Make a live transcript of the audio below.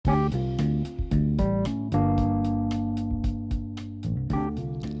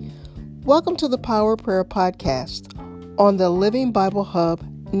Welcome to the Power Prayer Podcast on the Living Bible Hub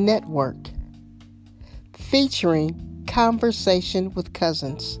Network, featuring Conversation with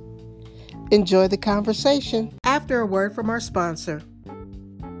Cousins. Enjoy the conversation after a word from our sponsor.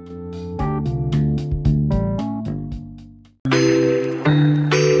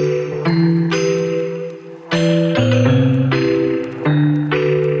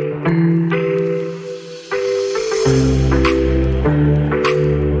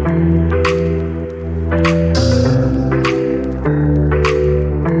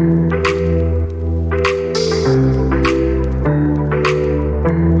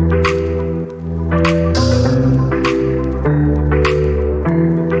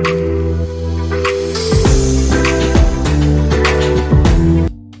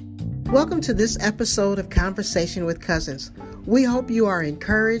 Welcome to this episode of Conversation with Cousins. We hope you are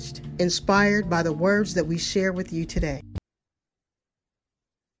encouraged, inspired by the words that we share with you today.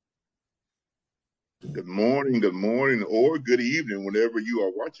 Good morning, or good evening, whenever you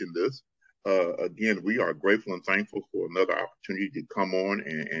are watching this. Again, we are grateful and thankful for another opportunity to come on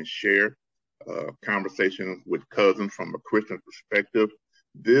and share conversation with cousins from a Christian perspective.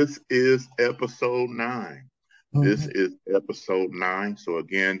 This is episode 9. This is episode 9. So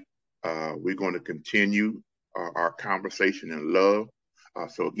again, we're going to continue our conversation in love.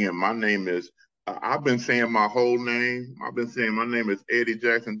 So again, my name is, I've been saying my whole name. I've been saying my name is Eddie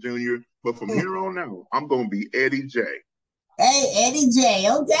Jackson Jr., but from here on out, I'm going to be Eddie J. Hey, Eddie J,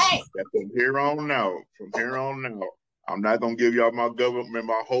 okay. From here on out, I'm not going to give y'all my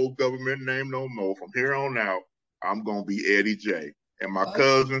whole government name no more. From here on out, I'm going to be Eddie J. And my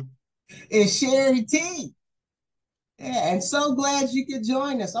cousin is Sherry T. Yeah, and so glad you could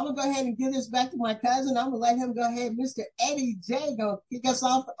join us. I'm going to go ahead and give this back to my cousin. I'm going to let him go ahead. Mr. Eddie J going to kick us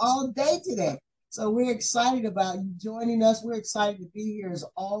off all day today. So we're excited about you joining us. We're excited to be here as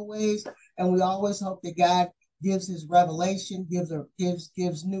always. And we always hope that God gives his revelation, gives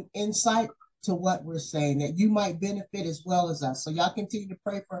new insight to what we're saying, that you might benefit as well as us. So y'all continue to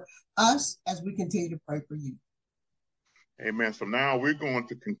pray for us as we continue to pray for you. Amen. So now we're going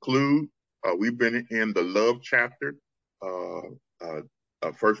to conclude. We've been in the love chapter, 1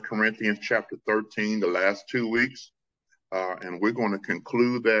 Corinthians chapter 13, the last 2 weeks. And we're going to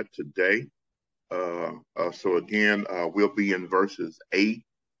conclude that today. So again, we'll be in verses 8,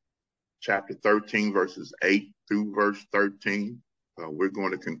 chapter 13, verses 8 through verse 13. We're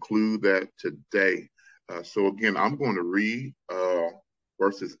going to conclude that today. So again, I'm going to read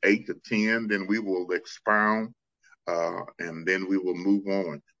verses 8 to 10, then we will expound, and then we will move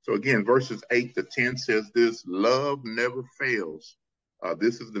on. So again, verses 8 to 10 says this: love never fails.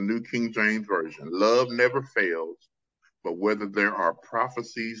 This is the New King James Version. Love never fails, but whether there are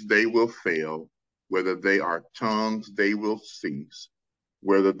prophecies, they will fail. Whether they are tongues, they will cease.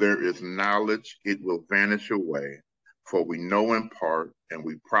 Whether there is knowledge, it will vanish away. For we know in part, and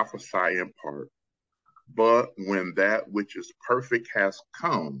we prophesy in part. But when that which is perfect has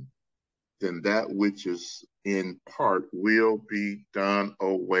come, then that which is in part will be done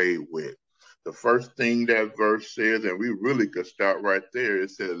away with. The first thing that verse says, and we really could start right there,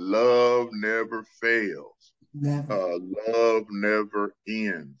 it says, love never fails. Never. Love never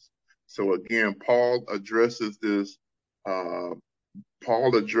ends. So again, Paul addresses this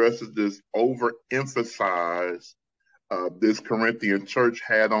overemphasize this Corinthian church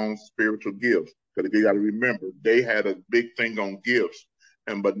had on spiritual gifts. Because you got to remember, they had a big thing on gifts,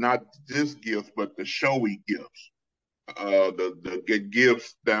 but not just gifts, but the showy gifts, the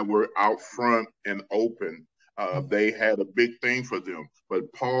gifts that were out front and open. They had a big thing for them. But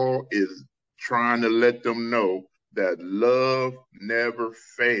Paul is trying to let them know that love never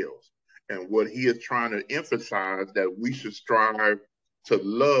fails. And what he is trying to emphasize, that we should strive to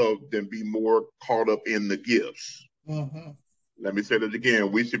love than be more caught up in the gifts. Let me say that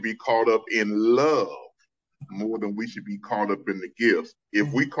again. We should be caught up in love more than we should be caught up in the gifts.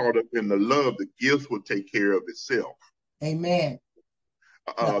 If we caught up in the love, the gifts will take care of itself. Amen.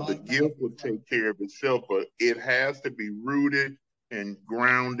 The gift will take care of itself, but it has to be rooted and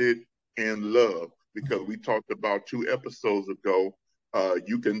grounded in love. Because we talked about 2 episodes ago,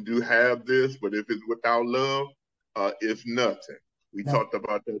 you can have this, but if it's without love, it's nothing. We talked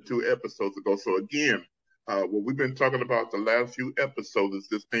about that 2 episodes ago. So again, what we've been talking about the last few episodes is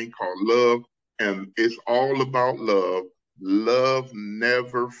this thing called love, and it's all about love. Love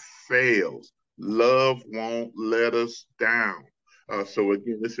never fails. Love won't let us down. So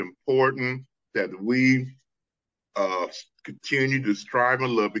again, it's important that we continue to strive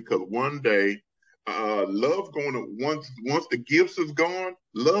in love, because one day, love once the gifts is gone,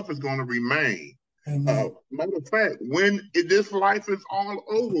 love is going to remain. Matter of fact, when this life is all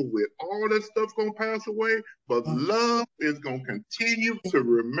over with, all that stuff gonna pass away, but love is gonna continue to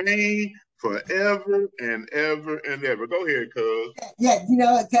remain forever and ever and ever. Go ahead, cuz. Yeah, you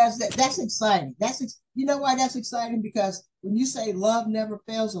know, because that's exciting. You know why that's exciting? Because when you say love never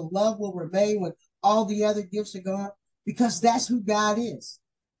fails and love will remain when all the other gifts are gone, because that's who God is.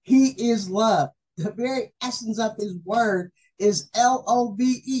 He is love. The very essence of his word is LOVE.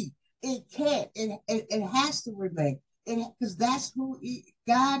 It can't. It has to remain. Because that's who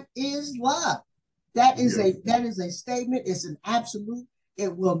God is love. That is a statement. It's an absolute.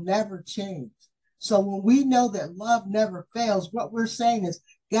 It will never change. So when we know that love never fails, what we're saying is,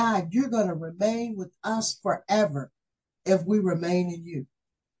 God, you're going to remain with us forever if we remain in you.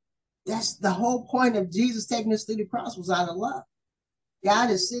 That's the whole point of Jesus taking us to the cross, was out of love.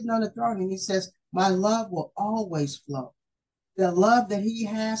 God is sitting on the throne and he says, my love will always flow. The love that he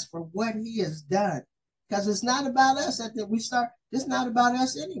has for what he has done. Because it's not about us it's not about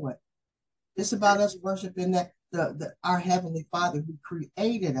us anyway. It's about us worshiping our Heavenly Father who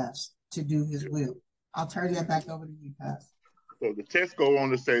created us to do his will. I'll turn that back over to you, Pastor. So the text go on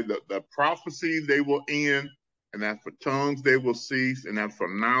to say that the prophecies they will end, and that for tongues they will cease, and that for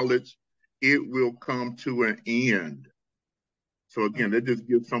knowledge it will come to an end. So again, that just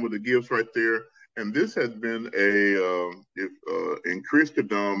gives some of the gifts right there. And this has been in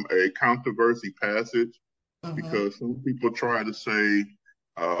Christendom, a controversy passage, because some people try to say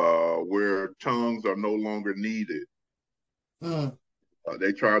where tongues are no longer needed.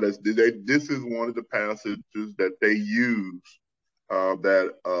 They try to. This is one of the passages that they use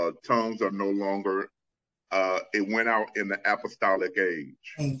that tongues are no longer. It went out in the apostolic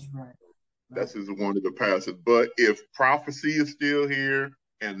age. Right. This is one of the passages. But if prophecy is still here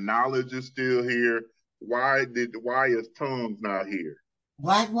and knowledge is still here, why is tongues not here?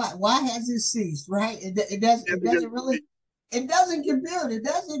 Why has it ceased? Right? It doesn't really. It doesn't compute. It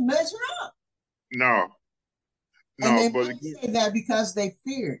doesn't measure up. No. And they might say that because they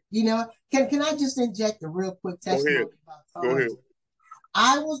fear. You know, can I just inject a real quick testimony about tongues? Go ahead.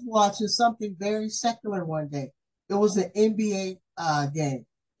 I was watching something very secular one day. It was an NBA game.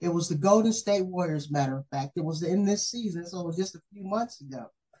 It was the Golden State Warriors, matter of fact. It was in this season, so it was just a few months ago.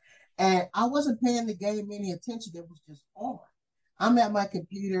 And I wasn't paying the game any attention. It was just on. I'm at my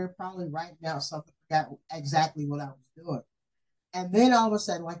computer, probably writing out something, forgot exactly what I was doing. And then all of a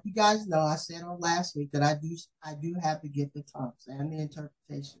sudden, like you guys know, I said on last week that I do have to get the tongues and the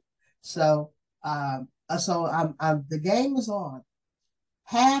interpretation. So the game is on.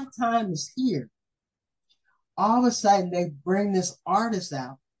 Halftime is here. All of a sudden, they bring this artist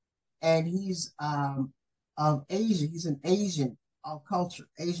out, and he's of Asia. He's an Asian culture,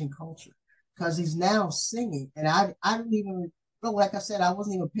 because he's now singing. And I didn't even, like I said, I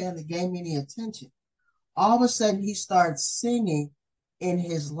wasn't even paying the game any attention. All of a sudden, he starts singing in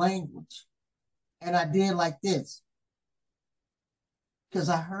his language. And I did like this, because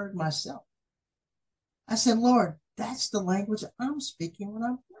I heard myself. I said, Lord, that's the language I'm speaking when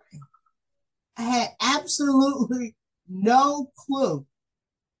I'm praying. I had absolutely no clue,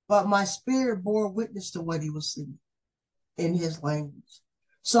 but my spirit bore witness to what he was singing in his language.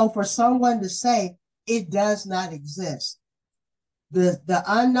 So for someone to say it does not exist, the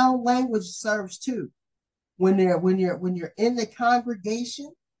unknown language serves too. When you're in the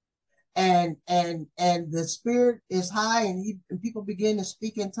congregation and the spirit is high and people begin to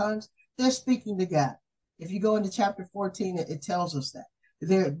speak in tongues, they're speaking to God. If you go into chapter 14, it tells us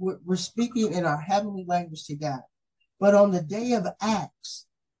that we're speaking in our heavenly language to God. But on the day of Acts,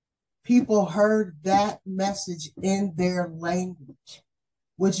 people heard that message in their language,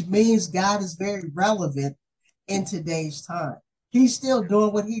 which means God is very relevant in today's time. He's still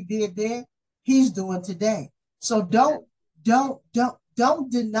doing what he did then. He's doing today. So don't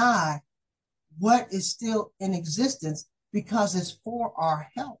deny what is still in existence, because it's for our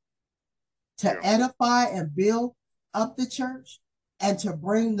help to edify and build up the church and to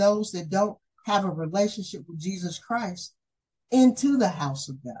bring those that don't have a relationship with Jesus Christ into the house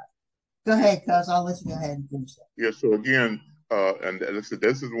of God. Go ahead, cuz I'll let you go ahead and finish that. Yeah, so again, and this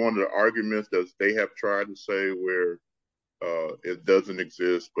is one of the arguments that they have tried to say where it doesn't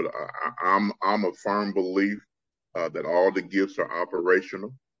exist, but I'm a firm belief that all the gifts are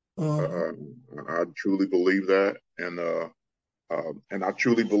operational. I truly believe that, and I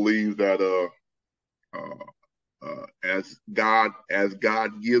truly believe that as God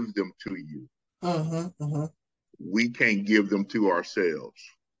gives them to you, we can't give them to ourselves.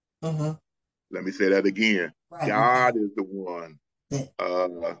 Let me say that again. Right. God is the one.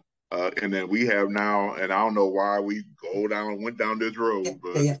 And then we have now, and I don't know why we went down this road,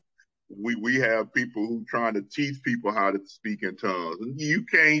 but we have people who trying to teach people how to speak in tongues. You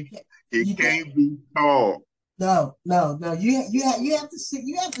can't. It You can't. can't be taught. No, no, no. You have to seek.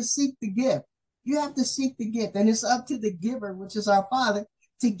 You have to seek the gift. You have to seek the gift, and it's up to the giver, which is our Father,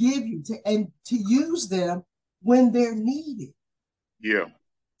 to give you to use them when they're needed. Yeah.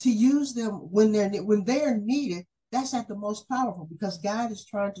 To use them when they're needed. That's at the most powerful because God is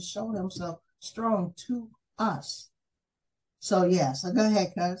trying to show Himself strong to us. So yeah. So go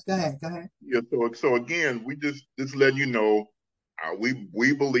ahead, cuz. Go ahead. Go ahead. Yeah. So again, we just letting you know.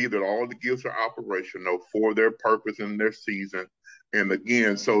 We believe that all the gifts are operational for their purpose and their season. And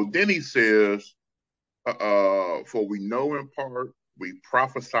again, so then he says, for we know in part, we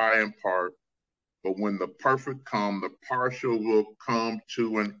prophesy in part, but when the perfect come, the partial will come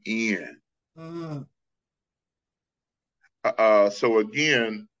to an end. Mm. So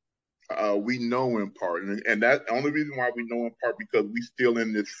again, we know in part, and that's the only reason why we know in part because we still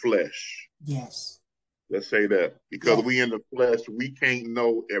in this flesh. Yes. Let's say that because Yes. we in the flesh, we can't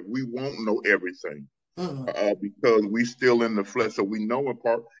know if we won't know everything. Because we still in the flesh, so we know in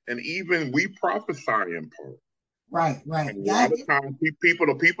part, and even we prophesy in part. Right, right. And a God, lot of times,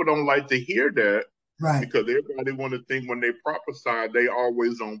 people don't like to hear that, right, because everybody want to think when they prophesy, they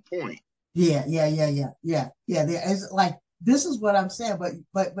always on point. Yeah. It's like this is what I'm saying,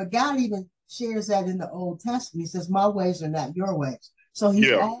 but God even shares that in the Old Testament. He says, "My ways are not your ways." So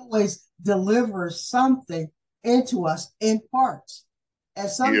He always delivers something into us in parts, and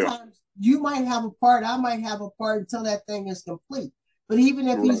sometimes you might have a part, I might have a part until that thing is complete. But even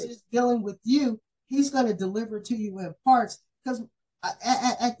if He's just dealing with you, He's going to deliver to you in parts because.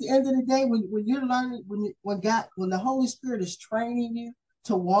 At the end of the day, when you're learning, when the Holy Spirit is training you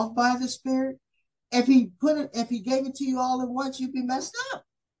to walk by the Spirit, if He gave it to you all at once, you'd be messed up.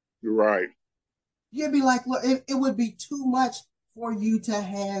 You're right. You'd be like, well, it would be too much for you to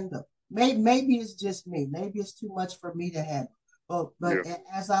handle. Maybe it's just me. Maybe it's too much for me to handle. But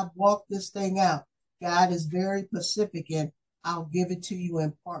as I walk this thing out, God is very specific, and I'll give it to you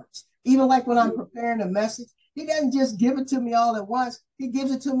in parts. Even like when I'm preparing a message, He doesn't just give it to me all at once. He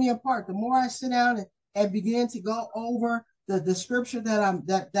gives it to me in part. The more I sit down and begin to go over the scripture that I'm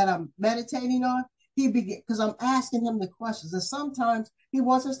meditating on, he begin because I'm asking Him the questions. And sometimes He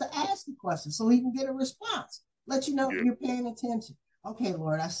wants us to ask the questions so He can get a response. Let you know you're paying attention. Okay,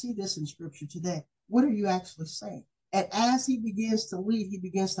 Lord, I see this in scripture today. What are you actually saying? And as He begins to lead, He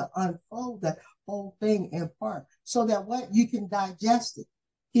begins to unfold that whole thing in part so that what you can digest it.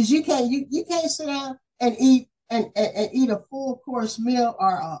 Because you can't sit down and eat and eat a full course meal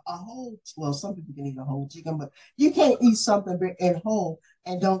or a whole, well, some people can eat a whole chicken, but you can't eat something in whole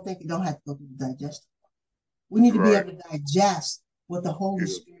and don't think you don't have to go through the digestion. We need to be able to digest what the Holy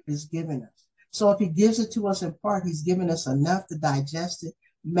Spirit is giving us. So if He gives it to us in part, He's giving us enough to digest it,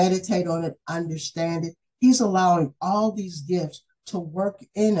 meditate on it, understand it. He's allowing all these gifts to work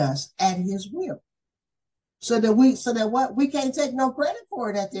in us at His will. So that we can't take no credit for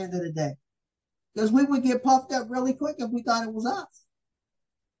it at the end of the day. Because we would get puffed up really quick if we thought it was us.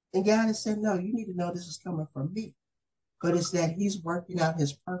 And God has said, no, you need to know this is coming from me. But it's that He's working out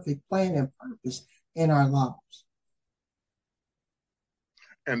His perfect plan and purpose in our lives.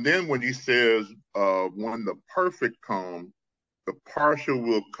 And then when He says, when the perfect comes, the partial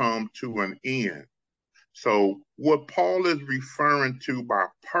will come to an end. So what Paul is referring to by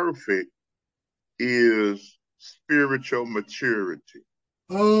perfect is spiritual maturity.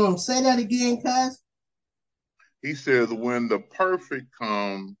 Say that again, cuz. He says, when the perfect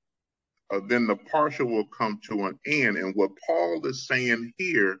comes, then the partial will come to an end. And what Paul is saying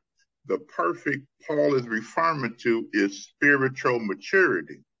here, the perfect Paul is referring to is spiritual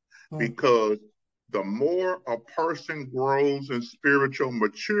maturity. Because the more a person grows in spiritual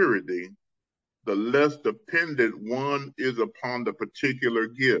maturity, the less dependent one is upon the particular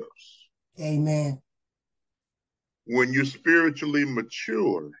gifts. Amen. When you're spiritually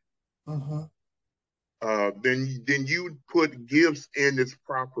mature, then you put gifts in its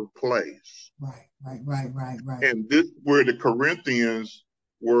proper place. Right. And this where the Corinthians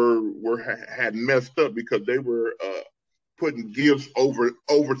had messed up because they were putting gifts over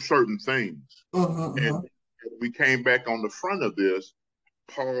certain things. And we came back on the front of this.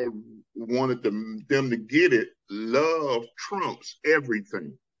 Paul wanted them to get it. Love trumps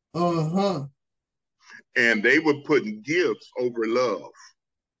everything. And they were putting gifts over love.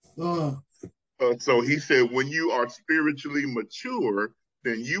 So he said, when you are spiritually mature,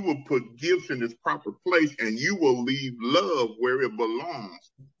 then you will put gifts in its proper place and you will leave love where it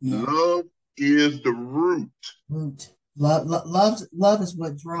belongs. Love is the root. Love is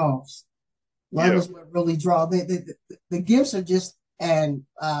what draws. Love is what really draws. The gifts are just and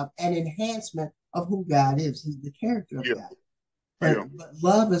enhancement of who God is, the character of Yeah. God. Yeah. But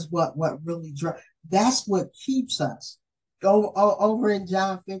love is what really drives. That's what keeps us. Go over in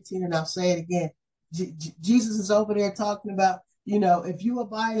John 15, and I'll say it again. Jesus is over there talking about, if you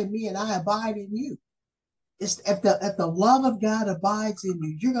abide in me and I abide in you, it's if the love of God abides in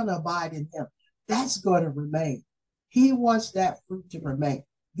you, you're going to abide in Him. That's going to remain. He wants that fruit to remain.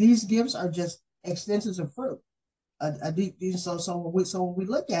 These gifts are just extensions of fruit. So when we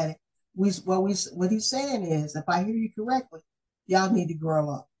look at it, what he's saying is, if I hear you correctly, y'all need to grow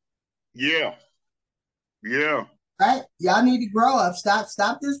up. Yeah. Yeah. Right? Y'all need to grow up.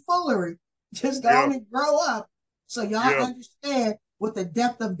 Stop this foolery. Just go Yeah. on and grow up so y'all Yeah. understand what the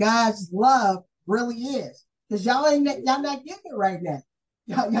depth of God's love really is. Because y'all not getting it right now.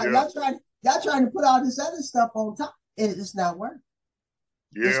 Y'all trying to put all this other stuff on top. It's not working.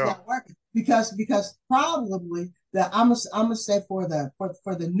 It's Yeah. not working because probably I'm gonna say for the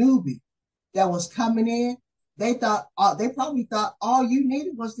newbie that was coming in, they probably thought all you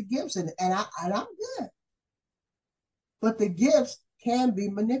needed was the gifts, and I'm good. But the gifts can be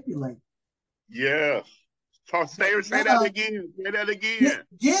manipulated. Yes. Say that again. Say that again.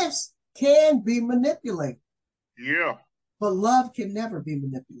 Gifts can be manipulated. Yeah. But love can never be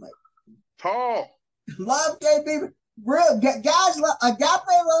manipulated. Talk. Love can't be real. Guys,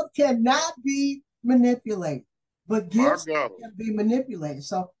 agape love cannot be manipulated, but gifts can be manipulated.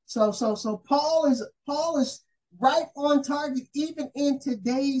 So Paul is right on target, even in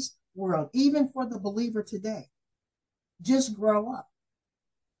today's world, even for the believer today. Just grow up.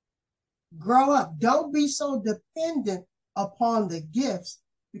 Grow up. Don't be so dependent upon the gifts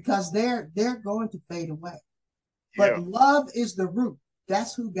because they're going to fade away. But love is the root.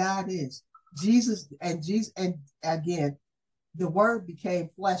 That's who God is. Jesus, and again, the word became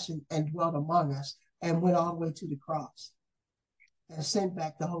flesh and dwelt among us and went all the way to the cross and sent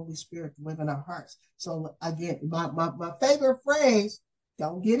back the Holy Spirit to live in our hearts. So again, my favorite phrase,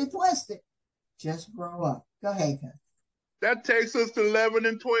 don't get it twisted, just grow up. Go ahead, Ken. That takes us to 11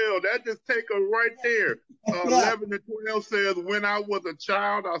 and 12. That just take us right there. 11 and 12 says, when I was a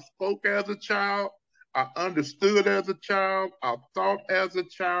child, I spoke as a child. I understood as a child. I thought as a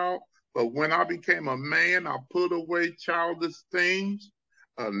child. But when I became a man, I put away childish things.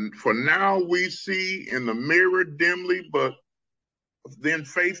 For now we see in the mirror dimly, but then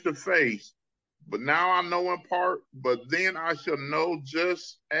face to face. But now I know in part, but then I shall know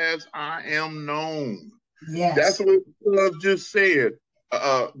just as I am known. Yes. That's what love just said.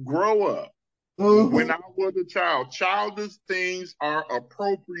 Grow up. Mm-hmm. When I was a child, childish things are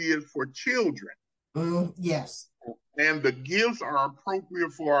appropriate for children. Yes. And the gifts are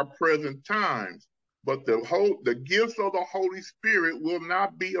appropriate for our present times. But the gifts of the Holy Spirit will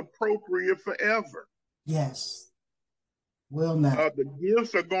not be appropriate forever. Yes. Will not. The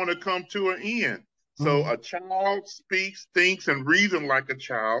gifts are going to come to an end. So a child speaks, thinks, and reasons like a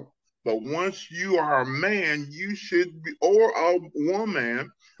child. But once you are a man, you should be, or a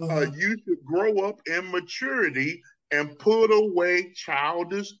woman, you should grow up in maturity and put away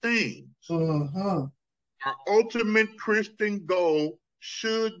childish things. Our ultimate Christian goal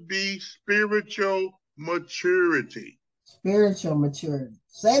should be spiritual maturity. Spiritual maturity.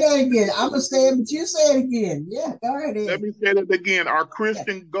 Say that again. I'm going to say it, but you say it again. Yeah, go right ahead. Let me say that again. Our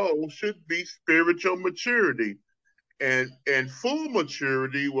Christian goal should be spiritual maturity. And full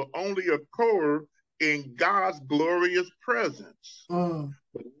maturity will only occur in God's glorious presence.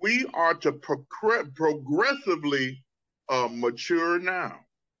 But we are to progressively mature now.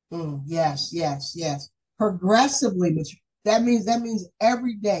 Yes. Progressively mature. That means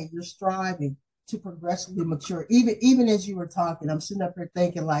every day you're striving to progressively mature. Even as you were talking, I'm sitting up here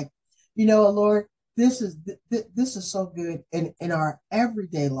thinking, like, Lord, this is so good in our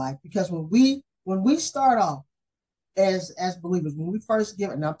everyday life, because when we start off as believers, when we first give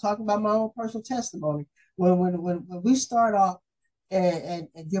it, and I'm talking about my own personal testimony, when we start off and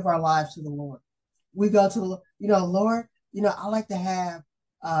give our lives to the Lord, we go to the Lord, I like to have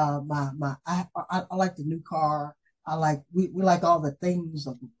I like the new car. We like all the things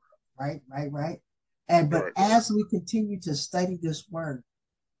of the world, right. But as we continue to study this word,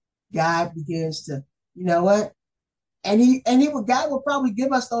 God begins to, what? God will probably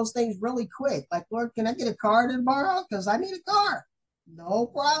give us those things really quick. Like, Lord, can I get a car tomorrow? Because I need a car. No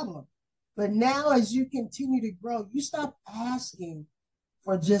problem. But now, as you continue to grow, you stop asking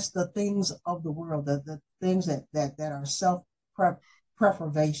for just the things of the world, the things that are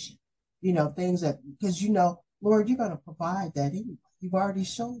self-preservation, things that, because Lord, you're going to provide that anyway. You've already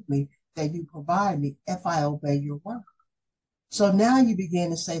showed me that you provide me if I obey your word. So now you begin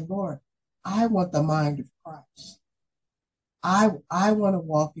to say, Lord, I want the mind of Christ. I want to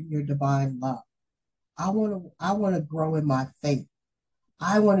walk in your divine love. I want to grow in my faith.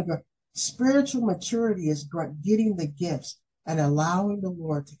 I want to grow. Spiritual maturity is getting the gifts and allowing the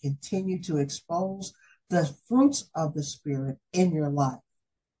Lord to continue to expose the fruits of the Spirit in your life.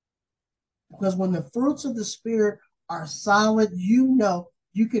 Because when the fruits of the Spirit are solid, you know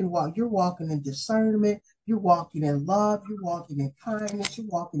you can walk. You're walking in discernment. You're walking in love. You're walking in kindness. You're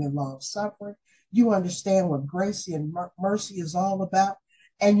walking in long suffering. You understand what grace and mercy is all about,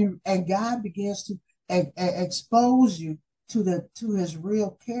 and God begins to expose you to His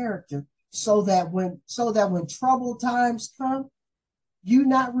real character, so that when troubled times come, you're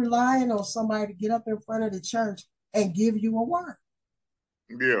not relying on somebody to get up in front of the church and give you a word.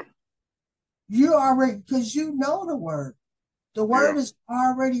 Yeah. You already, because you know the word. The word Yeah. is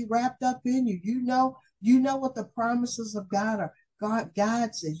already wrapped up in you. You know what the promises of God are.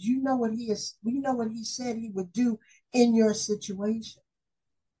 God says, you know what He is, you know what He said He would do in your situation.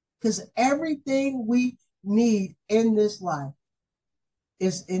 Because everything we need in this life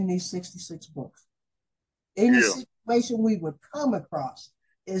is in these 66 books. Any Yeah. situation we would come across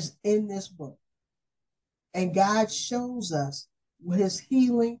is in this book. And God shows us His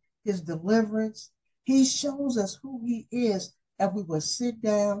healing, His deliverance. He shows us who He is, and we will sit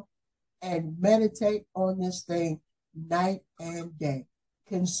down and meditate on this thing night and day.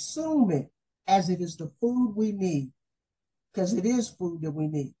 Consume it as it is the food we need, because it is food that we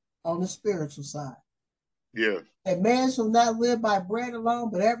need on the spiritual side. Yeah. And man shall not live by bread alone,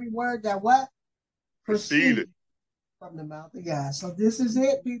 but every word that what? Proceeded. Proceeds from the mouth of God. So this is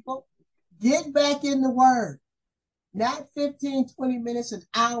it, people. Get back in the word. Not 15, 20 minutes, an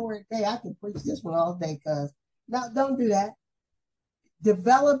hour a day. I can preach this one all day, cuz. No, don't do that.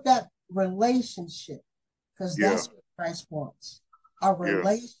 Develop that relationship, because Yeah. that's what Christ wants. A Yeah.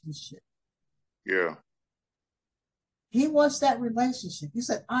 relationship. Yeah. He wants that relationship. He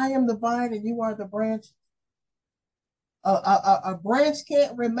said, I am the vine and you are the branch. A branch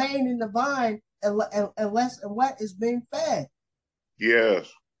can't remain in the vine unless and what is being fed.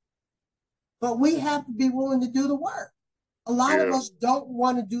 Yes. But we have to be willing to do the work. A lot of Yeah. us don't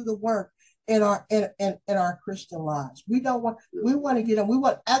want to do the work in our Christian lives. We don't want. Yeah. We want to get them. We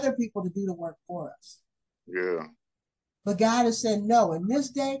want other people to do the work for us. Yeah. But God has said no. In this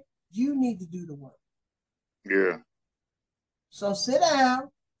day, you need to do the work. Yeah. So sit down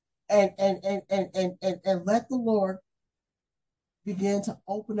and let the Lord begin to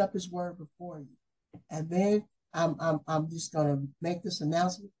open up His Word before you. And then I'm just going to make this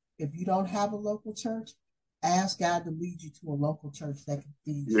announcement. If you don't have a local church, ask God to lead you to a local church that can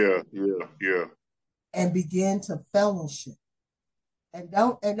feed you, Yeah. Yeah. Yeah. and begin to fellowship. And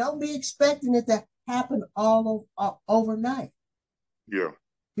don't be expecting it to happen all overnight, Yeah.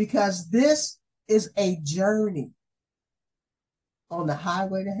 because this is a journey on the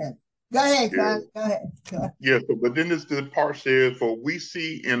highway to heaven. Go ahead, Yeah. guys. Go ahead. Go ahead. Yeah. So, but then this good part says, "For we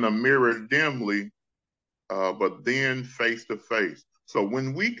see in a mirror dimly, but then face to face." So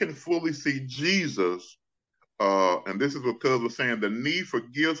when we can fully see Jesus, and this is because we're saying the need for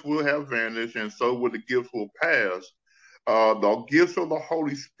gifts will have vanished, and so will the gifts will pass. The gifts of the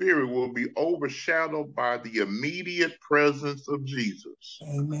Holy Spirit will be overshadowed by the immediate presence of Jesus.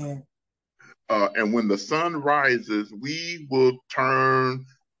 Amen. And when the sun rises, we will turn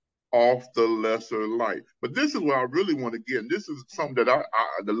off the lesser light. But this is what I really want to get. And this is something that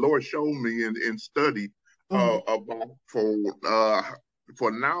the Lord showed me in study about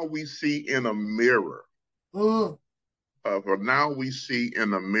for now we see in a mirror. For now we see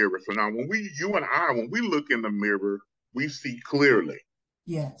in a mirror. So now you and I, when we look in the mirror, we see clearly.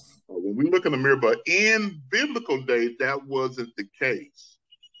 Yes. When we look in the mirror, but in biblical days, that wasn't the case.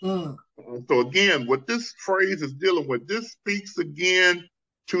 So again, what this phrase is dealing with, this speaks again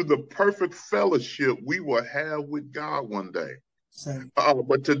to the perfect fellowship we will have with God one day.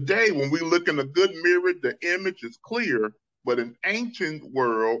 But today, when we look in a good mirror, the image is clear. But in ancient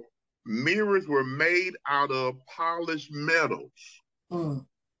world, mirrors were made out of polished metals.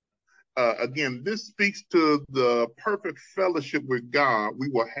 Again, this speaks to the perfect fellowship with God we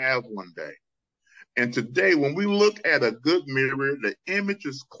will have one day. And today, when we look at a good mirror, the image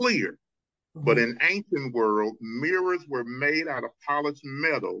is clear. But in ancient world, mirrors were made out of polished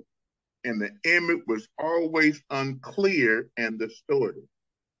metal, and the image was always unclear and distorted.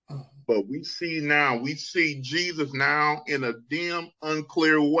 But we see Jesus now in a dim,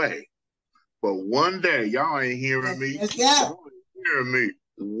 unclear way. But one day, y'all ain't hearing me. Y'all ain't hearing me.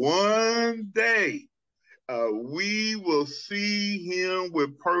 One day, we will see him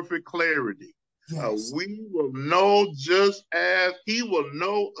with perfect clarity. We will know just as he will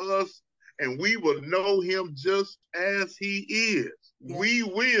know us, and we will know him just as he is. Yes. We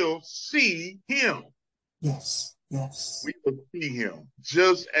will see him. Yes, yes. We will see him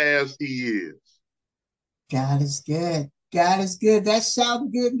just as he is. God is good. God is good. That's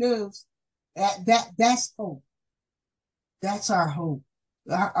shouting good news. That's hope. That's our hope.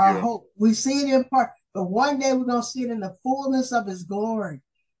 Our hope. We see it in part, but one day we're going to see it in the fullness of his glory.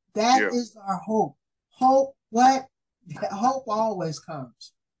 That is our hope. Hope, what? Hope always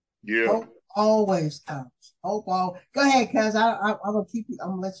comes. Yeah. Hope always comes. Hope all. Go ahead, cuz I'm gonna keep you.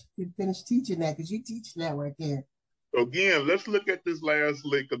 I'm gonna let you finish teaching that because you teach that right there. Again, let's look at this last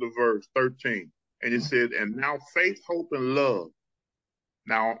lick of the verse 13, and it said, "And now faith, hope, and love.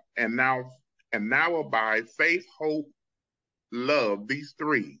 Now abide faith, hope, love. These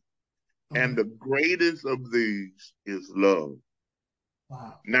three, and the greatest of these is love."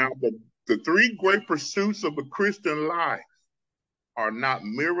 Wow. Now the three great pursuits of a Christian life are not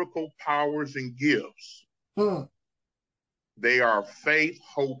miracle powers and gifts. They are faith,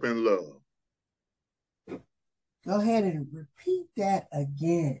 hope, and love. Go ahead and repeat that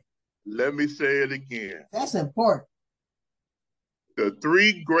again. Let me say it again. That's important. The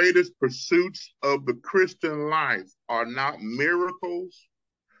three greatest pursuits of the Christian life are not miracles,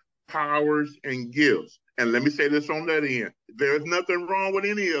 powers, and gifts. And let me say this on that end. There's nothing wrong with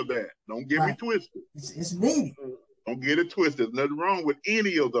any of that. Don't get me twisted. It's needed. Don't get it twisted. There's nothing wrong with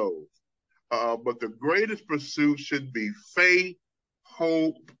any of those. But the greatest pursuit should be faith,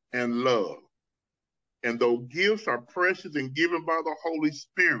 hope, and love. And though gifts are precious and given by the Holy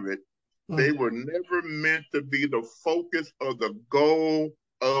Spirit, they were never meant to be the focus or the goal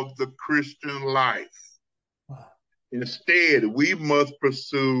of the Christian life. Wow. Instead, we must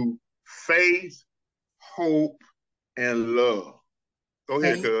pursue faith, hope, and love. Go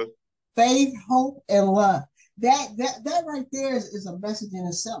ahead, cuz. Faith, hope, and love. That right there is a message in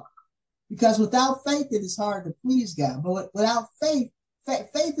itself. Because without faith, it is hard to please God. But without faith,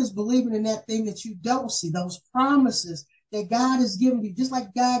 faith is believing in that thing that you don't see, those promises that God has given you. Just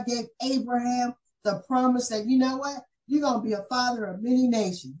like God gave Abraham the promise that, you know what, you're going to be a father of many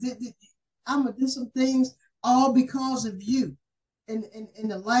nations. I'm going to do some things all because of you in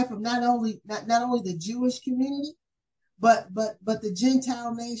the life of not only the Jewish community, but the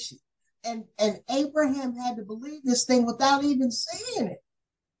Gentile nation. And Abraham had to believe this thing without even seeing it.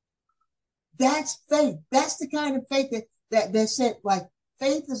 That's faith. That's the kind of faith that said, like,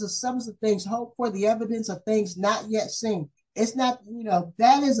 faith is a substance of things hoped for, the evidence of things not yet seen. It's not,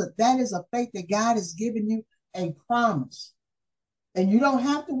 that is a faith that God has given you a promise. And you don't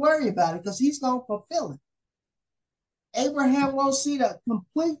have to worry about it because he's going to fulfill it. Abraham won't see the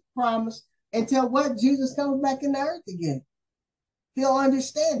complete promise until what? Jesus comes back in the earth again. He'll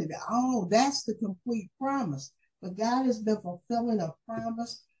understand it. Oh, that's the complete promise. But God has been fulfilling a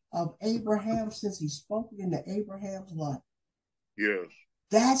promise of Abraham since he spoke into Abraham's life. Yes.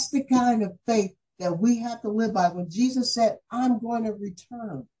 That's the kind of faith that we have to live by. When Jesus said, I'm going to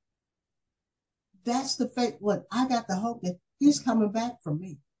return, that's the faith. Look, I got the hope that he's coming back for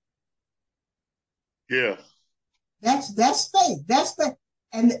me. Yeah. That's faith. That's faith.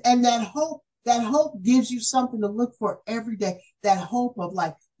 And that hope gives you something to look for every day. That hope of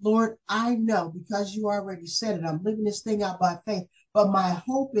like, Lord, I know because you already said it. I'm living this thing out by faith. But my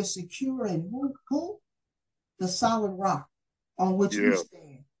hope is secure in who? The solid rock on which we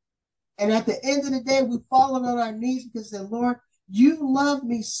stand. And at the end of the day, we've fallen on our knees because said, Lord, you love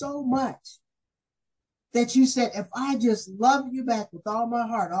me so much that you said, if I just love you back with all my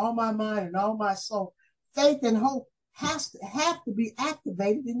heart, all my mind, and all my soul, faith and hope have to be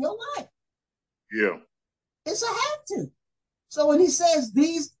activated in your life. Yeah. It's a have to. So when he says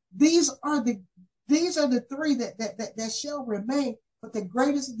these are the three that shall remain, but the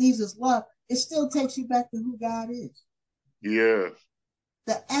greatest of these is love, it still takes you back to who God is. Yes.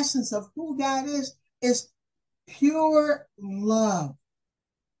 The essence of who God is pure love.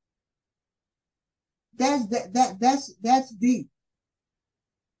 That's deep.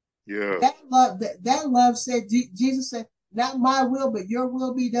 Yeah. That love said, Jesus said, not my will, but your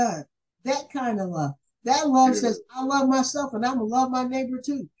will be done. That kind of love. That love says, I love myself and I'm going to love my neighbor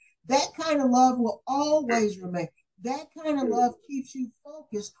too. That kind of love will always remain. That kind of love keeps you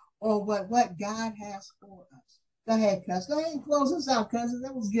focused on what God has for us. Go ahead, cuz. Go ahead and close us out, cousin.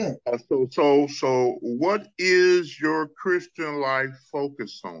 That was good. So what is your Christian life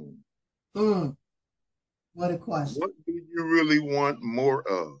focused on? What a question. What do you really want more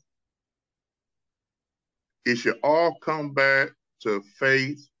of? It should all come back to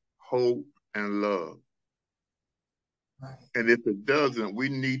faith, hope, and love. Right. And if it doesn't, we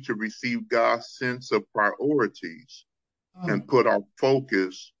need to receive God's sense of priorities and put our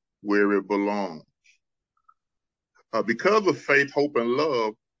focus where it belongs. Because of faith, hope, and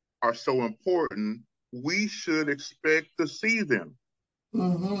love are so important, we should expect to see them.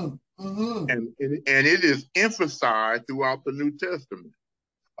 Mm-hmm. Mm-hmm. And it is emphasized throughout the New Testament.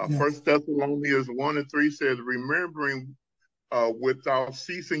 Yes. 1 Thessalonians 1:3 says, remembering without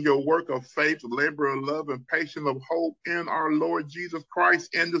ceasing your work of faith, labor of love, and patience of hope in our Lord Jesus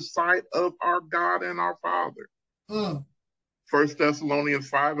Christ in the sight of our God and our Father. 1 Thessalonians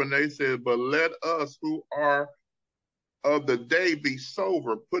 5:8 says, but let us who are of the day be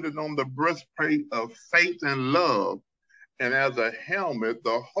sober, putting on the breastplate of faith and love, and as a helmet,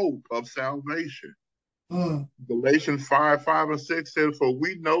 the hope of salvation. Galatians 5:5-6 says, for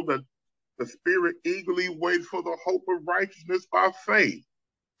we know that the Spirit eagerly waits for the hope of righteousness by faith.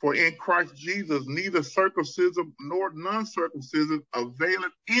 For in Christ Jesus, neither circumcision nor non-circumcision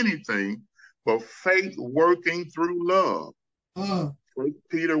availeth anything, but faith working through love. 1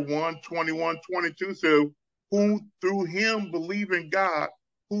 Peter 1:21-22 says, who through him believe in God,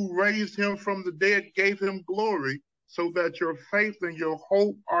 who raised him from the dead, gave him glory, so that your faith and your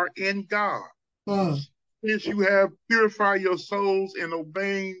hope are in God. Since you have purified your souls in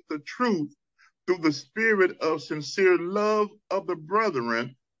obeying the truth through the spirit of sincere love of the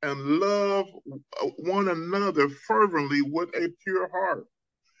brethren, and love one another fervently with a pure heart.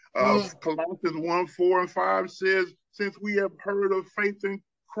 Colossians 1:4-5 says, since we have heard of faith in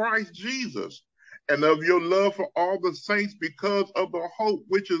Christ Jesus, and of your love for all the saints, because of the hope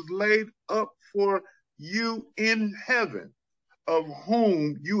which is laid up for you in heaven, of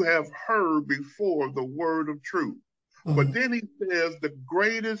whom you have heard before the word of truth. But then he says the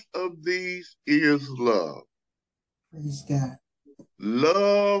greatest of these is love. Praise God.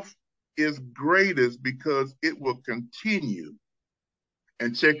 Love is greatest because it will continue.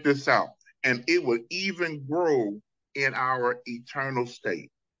 And check this out. And it will even grow in our eternal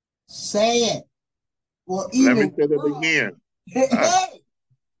state. Say it. Well, let me say that again. Hey.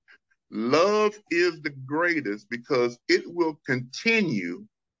 Love is the greatest because it will continue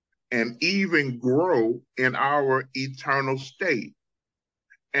and even grow in our eternal state.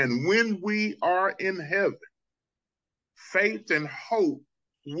 And when we are in heaven, faith and hope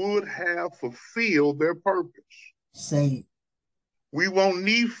would have fulfilled their purpose. Say it. We won't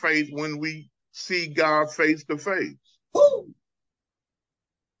need faith when we see God face to face.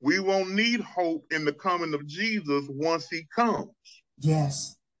 We won't need hope in the coming of Jesus once he comes.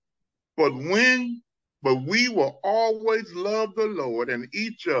 Yes. But we will always love the Lord and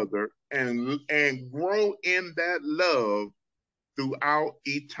each other and grow in that love throughout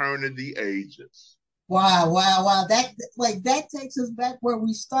eternity ages. Wow. That takes us back where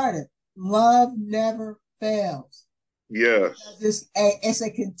we started. Love never fails. Yes. It's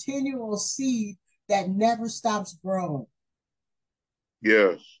a continual seed that never stops growing.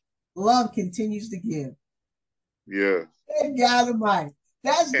 Yes. Love continues to give. Yes. Thank God Almighty.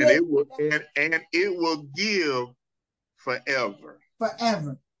 That's good. And it will give forever.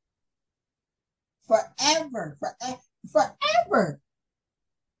 Forever.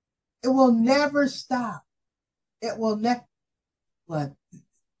 It will never stop. It will never. But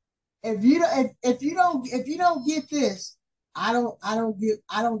if you don't get this, I don't get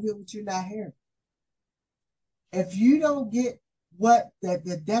what you're not hearing. If you don't get what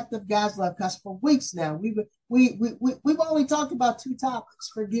the depth of God's love, because for weeks now we've only talked about two topics: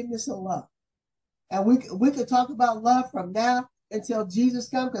 forgiveness and love, and we could talk about love from now until Jesus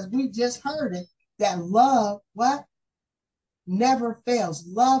comes, because we just heard it that love never fails.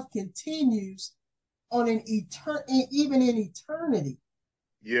 Love continues on even in eternity.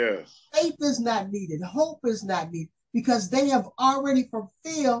 Yes. Faith is not needed. Hope is not needed because they have already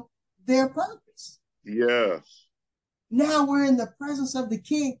fulfilled their purpose. Yes. Now we're in the presence of the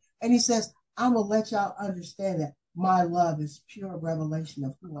King, and he says, I'm going to let y'all understand that my love is pure revelation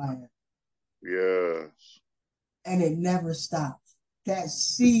of who I am. Yes. And it never stops. That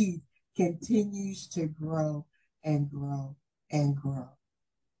seed continues to grow and grow and grow.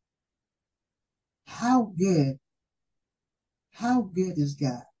 How good is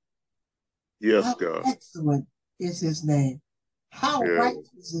God? Yes, How God. excellent is his name? How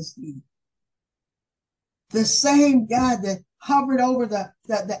righteous is he? The same God that hovered over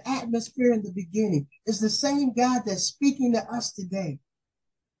the atmosphere in the beginning is the same God that's speaking to us today.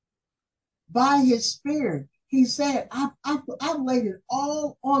 By his spirit, he said, I've laid it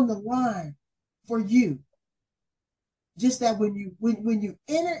all on the line for you. Just that when you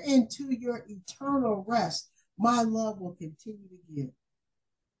enter into your eternal rest, my love will continue to give.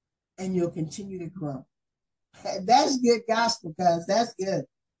 And you'll continue to grow. That's good gospel, guys. That's good.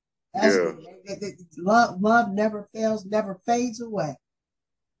 That's good. Love never fails, never fades away.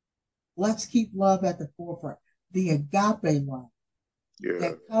 Let's keep love at the forefront. The agape love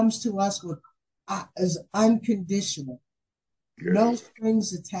that comes to us with is unconditional, no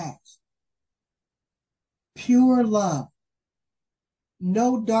strings attached, pure love.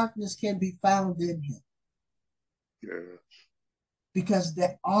 No darkness can be found in him. Yes. Because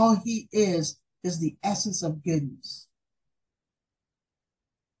that all he is the essence of goodness.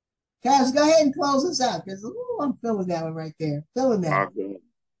 Guys, go ahead and close us out because I'm feeling that one right there. Feeling that.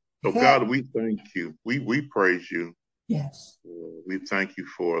 So God, we thank you. We praise you. Yes. We thank you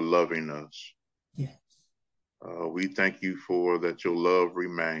for loving us. Yes. We thank you for that your love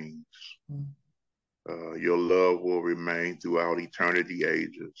remains. Your love will remain throughout eternity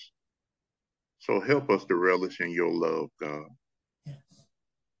ages. So help us to relish in your love, God. Yes.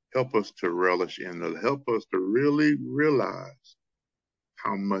 Help us to relish in it. Help us to really realize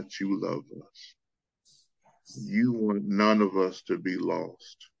how much you love us. Yes. You want none of us to be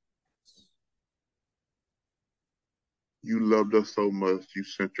lost. You loved us so much, you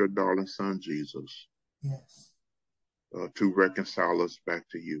sent your darling son, Jesus, yes, to reconcile us back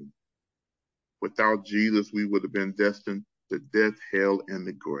to you. Without Jesus, we would have been destined to death, hell, and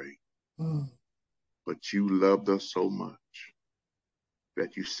the grave. But you loved us so much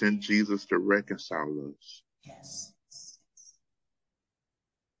that you sent Jesus to reconcile us. Yes.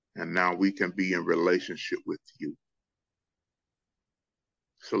 And now we can be in relationship with you.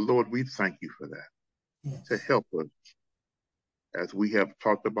 So, Lord, we thank you for that. Yes. To help us as we have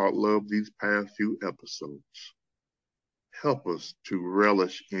talked about love these past few episodes. Help us to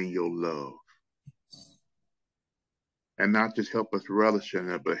relish in your love. And not just help us relish in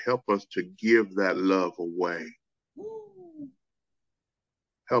it, but help us to give that love away.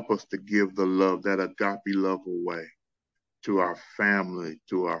 Help us to give the love, that agape love away to our family,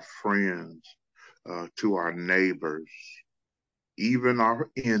 to our friends, to our neighbors, even our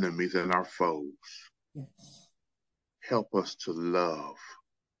enemies and our foes. Yes. Help us to love.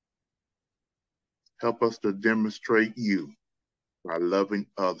 Help us to demonstrate you by loving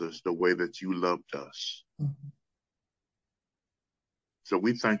others the way that you loved us. So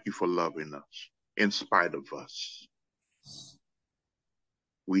we thank you for loving us in spite of us.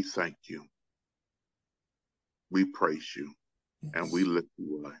 We thank you. We praise you. Yes. And we lift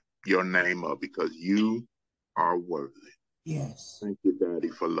your name up because you are worthy. Yes. Thank you, Daddy,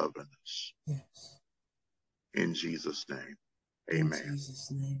 for loving us. Yes. In Jesus' name, amen. In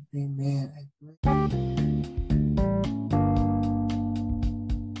Jesus' name, amen.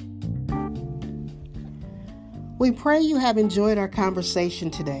 We pray you have enjoyed our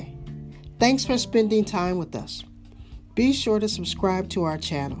conversation today. Thanks for spending time with us. Be sure to subscribe to our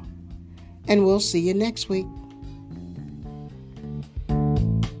channel, and we'll see you next week.